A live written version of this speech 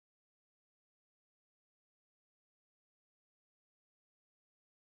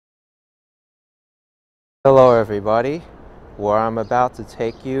Hello everybody. Where I'm about to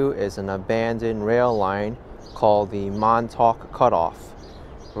take you is an abandoned rail line called the Montauk Cutoff.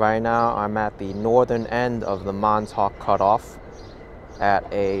 Right now I'm at the northern end of the Montauk Cutoff at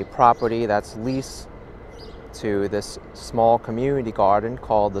a property that's leased to this small community garden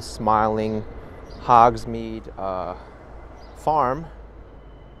called the ⁴ $⁴ farm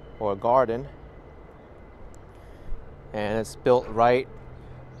or garden, and it's built right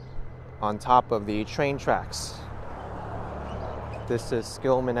on top of the train tracks. This is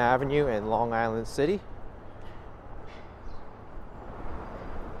 ⁴ Avenue in Long Island City.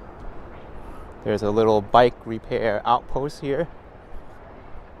 There's a little bike repair outpost here.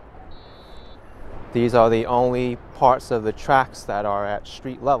 These are the only parts of the tracks that are at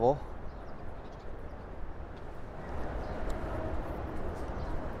street level.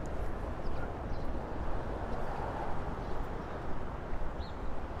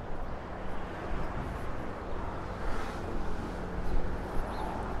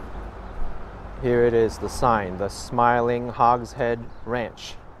 Here it is, the sign, the Smiling Hogshead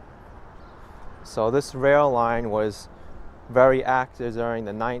Ranch. So this rail line was very active during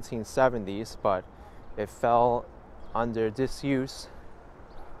the 1970s, but it fell under disuse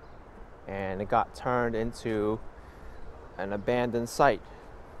and it got turned into an abandoned site.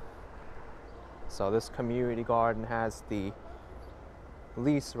 So this community garden has the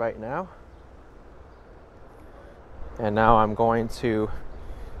lease right now. And now I'm going to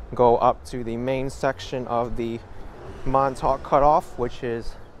go up to the main section of the Montauk Cutoff, which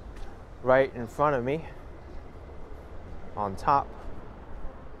is right in front of me on top.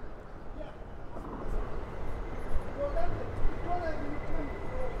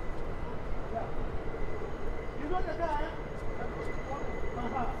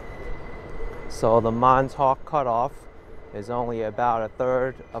 So the Montauk Cutoff is only about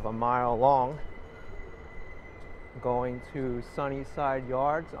 1/3 of a mile long, going to Sunnyside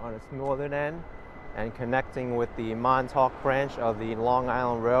Yard on its northern end and connecting with the Montauk Branch of the Long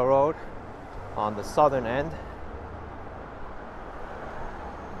Island Railroad on the southern end.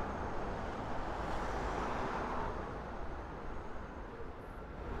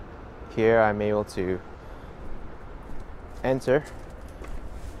 Here I'm able to enter.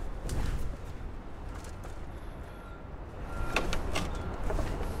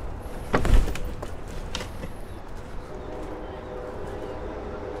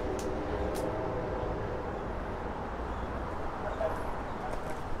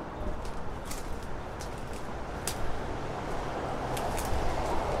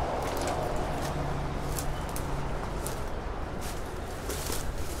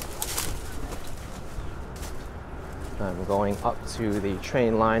 I'm going up to the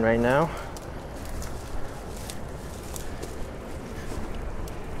train line right now.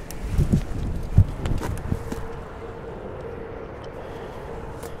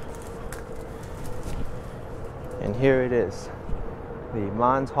 And here it is, the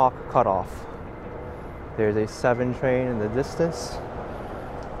Montauk Cutoff. There's a 7 train in the distance.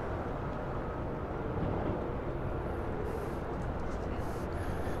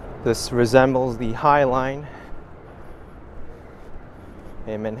 This resembles the High Line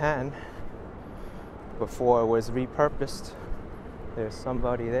in Manhattan before it was repurposed. There's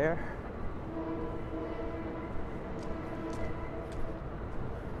somebody there.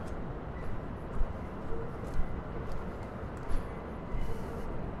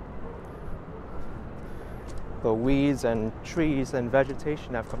 The weeds and trees and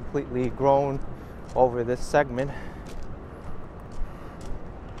vegetation have completely grown over this segment.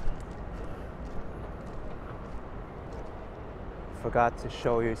 Forgot to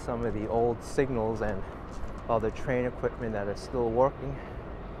show you some of the old signals and other train equipment that are still working.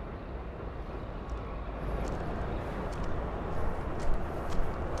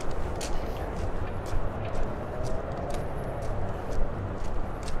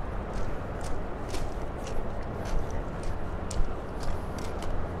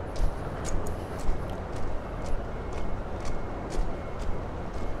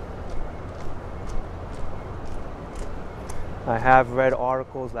 I have read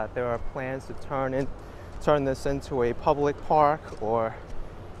articles that there are plans to turn this into a public park or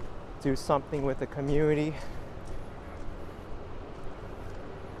do something with the community.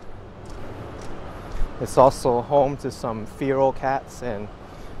 It's also home to some feral cats and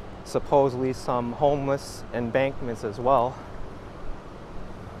supposedly some homeless embankments as well,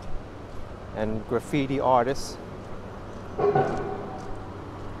 and graffiti artists.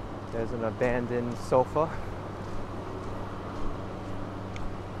 There's an abandoned sofa.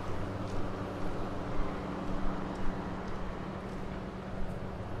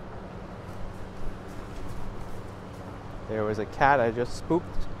 There was a cat I just spooked,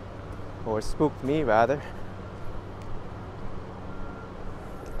 or spooked me rather.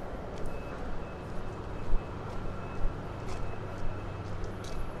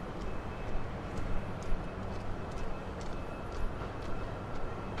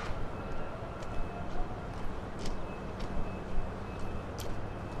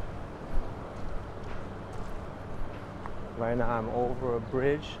 Right now I'm over a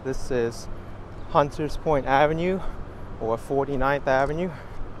bridge. This is Hunters Point Avenue, or 49th Avenue.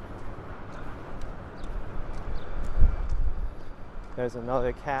 There's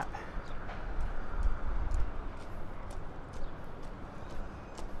another cat.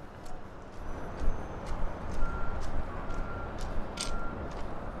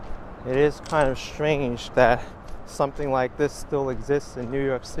 It is kind of strange that something like this still exists in New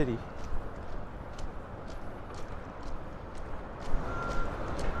York City.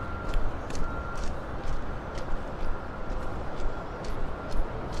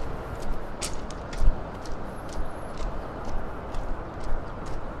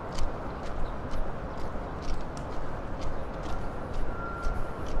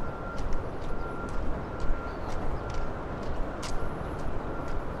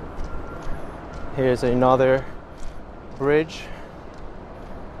 Here's another bridge.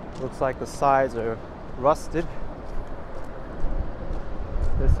 Looks like the sides are rusted.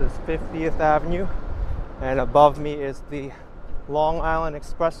 This is 50th Avenue, and above me is the Long Island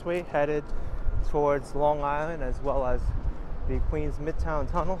Expressway headed towards Long Island, as well as the Queens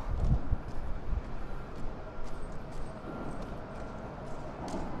Midtown Tunnel.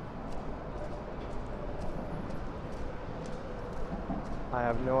 I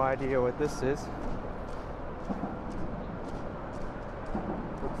have no idea what this is.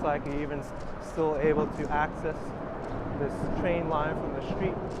 Looks like you're even still able to access this train line from the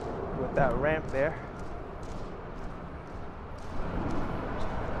street with that ramp there.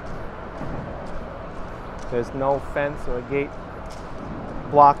 There's no fence or gate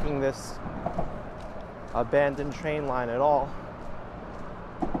blocking this abandoned train line at all.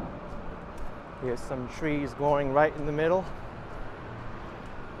 Here's some trees growing right in the middle.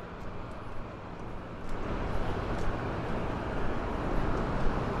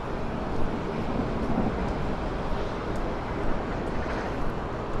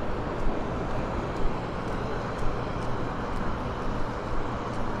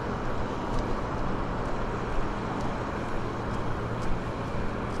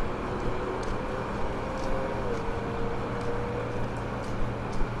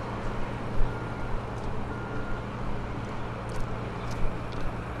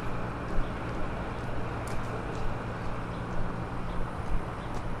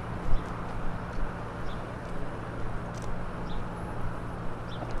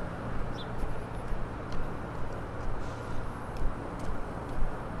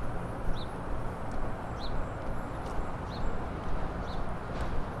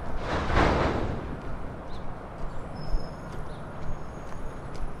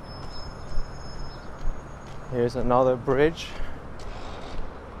 Here's another bridge.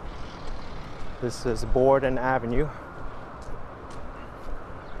 This is Abandoned Avenue.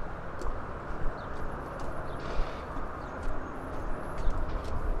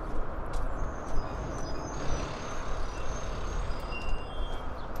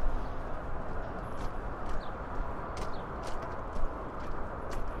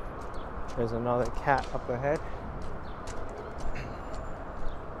 There's another cat up ahead.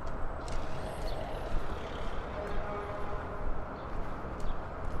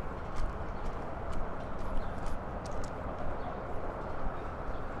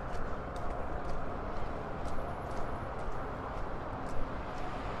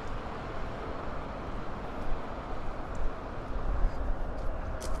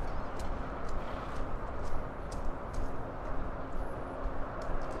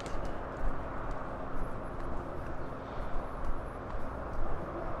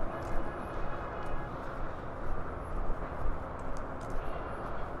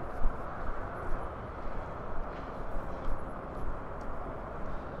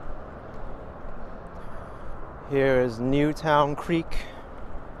 Here is Newtown Creek.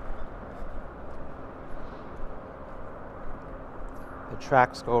 The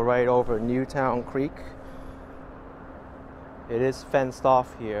tracks go right over Newtown Creek. It is fenced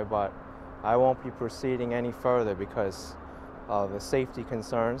off here, but I won't be proceeding any further because of the safety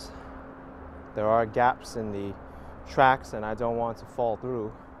concerns. There are gaps in the tracks and I don't want to fall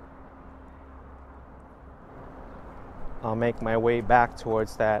through. I'll make my way back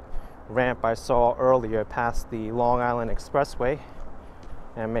towards that ramp I saw earlier past the Long Island Expressway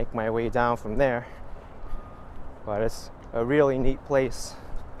and make my way down from there. But it's a really neat place.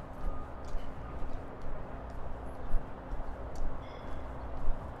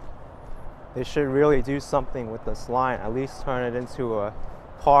 They should really do something with this line, at least turn it into a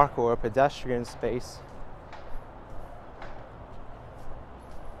park or a pedestrian space.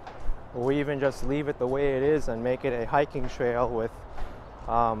 Or even just leave it the way it is and make it a hiking trail with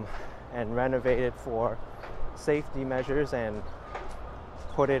and renovate it for safety measures and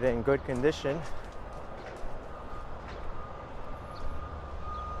put it in good condition.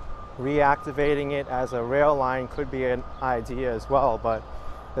 Reactivating it as a rail line could be an idea as well, but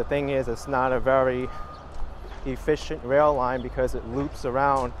the thing is, it's not a very efficient rail line because it loops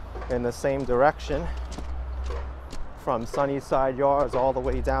around in the same direction from Sunnyside Yards all the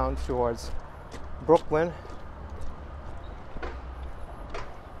way down towards Brooklyn.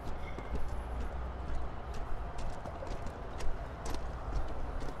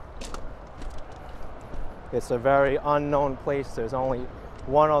 It's a very unknown place. There's only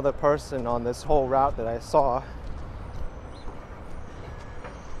one other person on this whole route that I saw.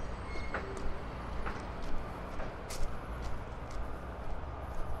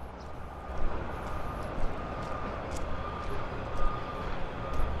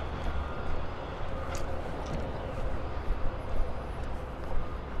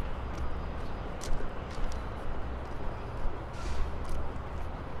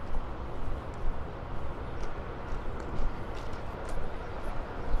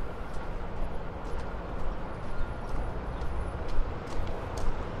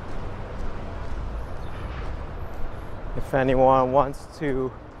 If anyone wants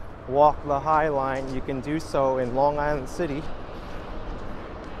to walk the High Line, you can do so in Long Island City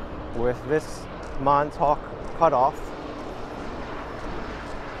with this Montauk Cutoff.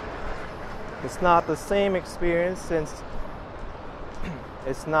 It's not the same experience since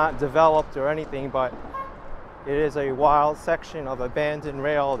it's not developed or anything, but it is a wild section of abandoned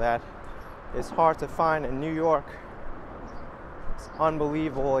rail that is hard to find in New York. It's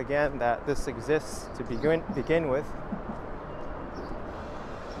unbelievable again that this exists to begin with.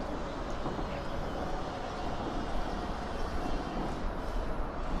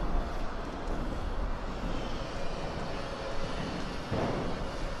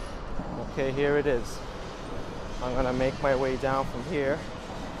 Okay, here it is. I'm gonna make my way down from here.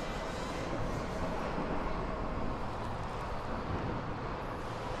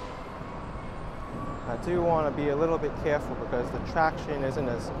 I do want to be a little bit careful because the traction isn't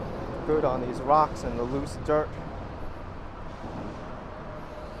as good on these rocks and the loose dirt.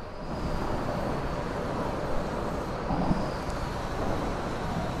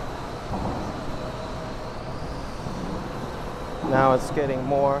 Now it's getting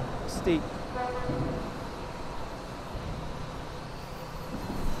more steep.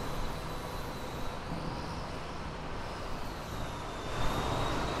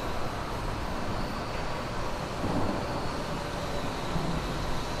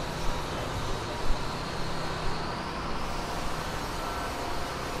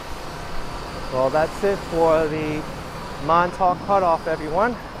 Well, that's it for the Montauk Cutoff,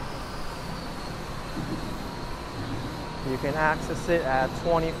 everyone. You can access it at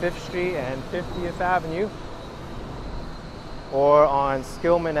 25th Street and 50th Avenue, or on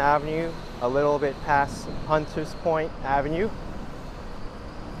Skillman Avenue, a little bit past Hunters Point Avenue.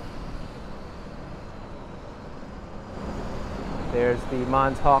 There's the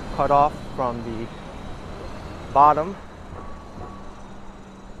Montauk Cutoff from the bottom.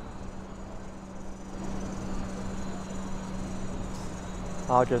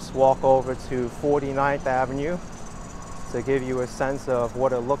 I'll just walk over to 49th Avenue to give you a sense of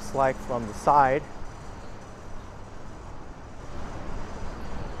what it looks like from the side.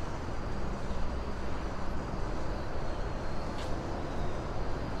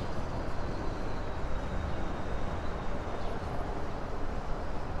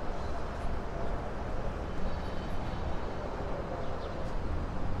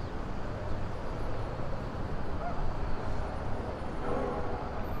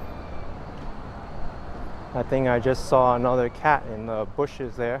 I think I just saw another cat in the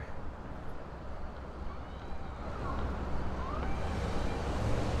bushes there.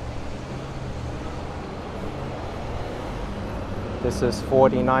 This is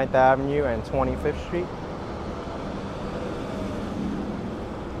 49th Avenue and 25th Street.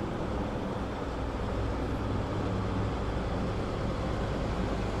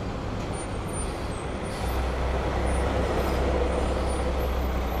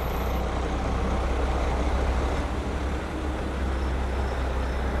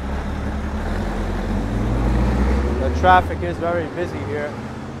 Traffic is very busy here,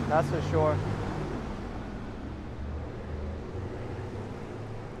 that's for sure.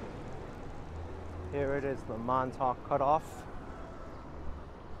 Here it is, the Montauk Cutoff.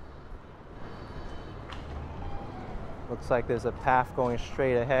 Looks like there's a path going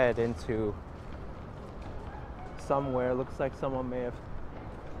straight ahead into somewhere. Looks like someone may have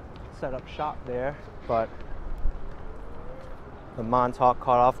set up shop there, but the Montauk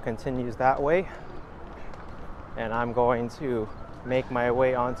Cutoff continues that way. And I'm going to make my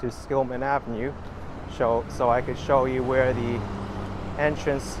way onto Skillman Avenue so I could show you where the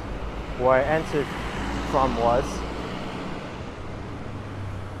entrance where I entered from was.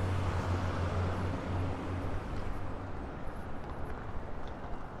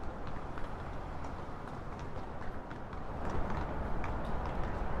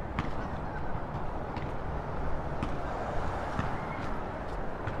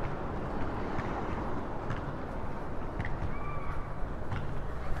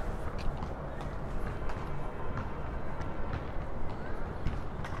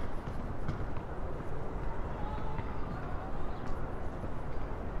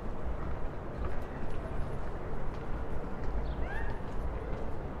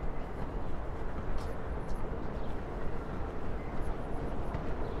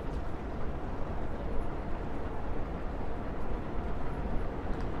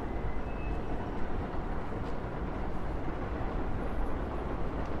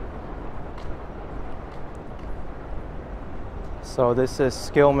 So this is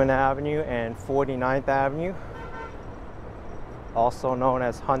Skillman Avenue and 49th Avenue, also known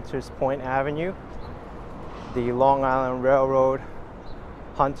as Hunters Point Avenue. The Long Island Railroad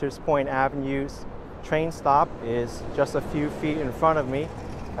Hunters Point Avenue's train stop is just a few feet in front of me,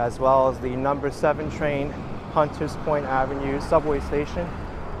 as well as the number 7 train Hunters Point Avenue subway station.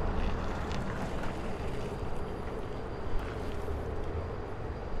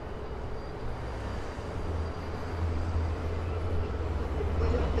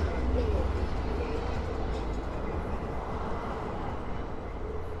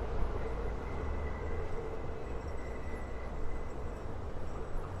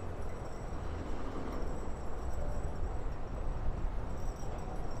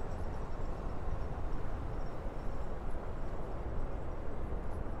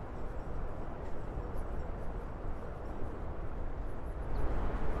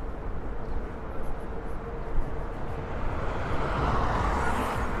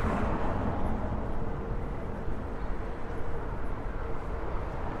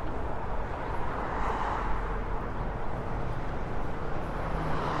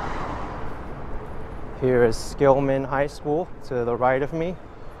 Here is Skillman High School to the right of me.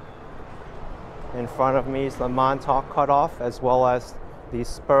 In front of me is the Montauk Cutoff, as well as the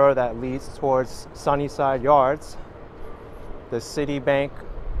spur that leads towards Sunnyside Yards. The Citibank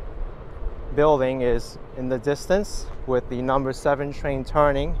building is in the distance, with the number 7 train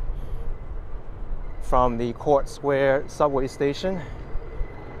turning from the Court Square subway station,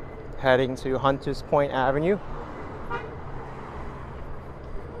 heading to Hunters Point Avenue.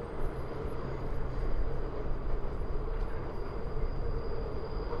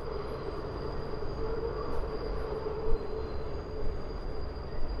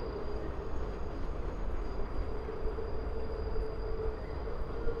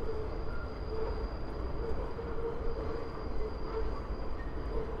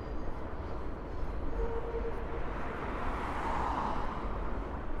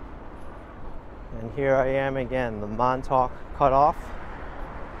 And here I am again, the Montauk Cutoff,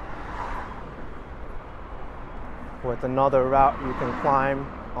 with another route you can climb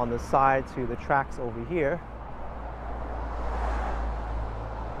on the side to the tracks over here.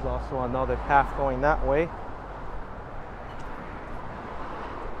 There's also another path going that way.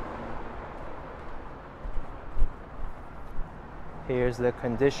 Here's the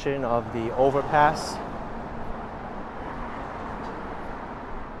condition of the overpass.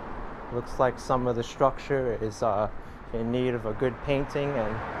 Looks like some of the structure is in need of a good painting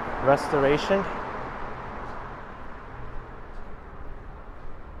and restoration.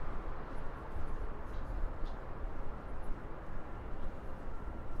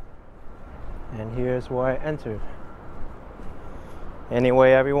 And here's where I entered.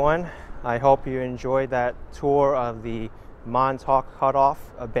 Anyway, everyone, I hope you enjoyed that tour of the Montauk Cutoff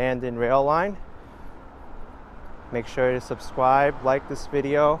Abandoned Rail Line. Make sure to subscribe, like this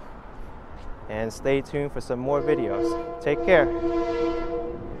video, and stay tuned for some more videos. Take care.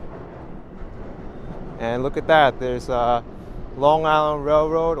 And look at that, there's a Long Island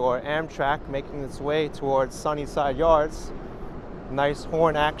Railroad or Amtrak making its way towards Sunnyside Yards. Nice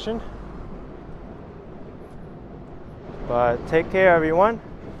horn action. But take care, everyone.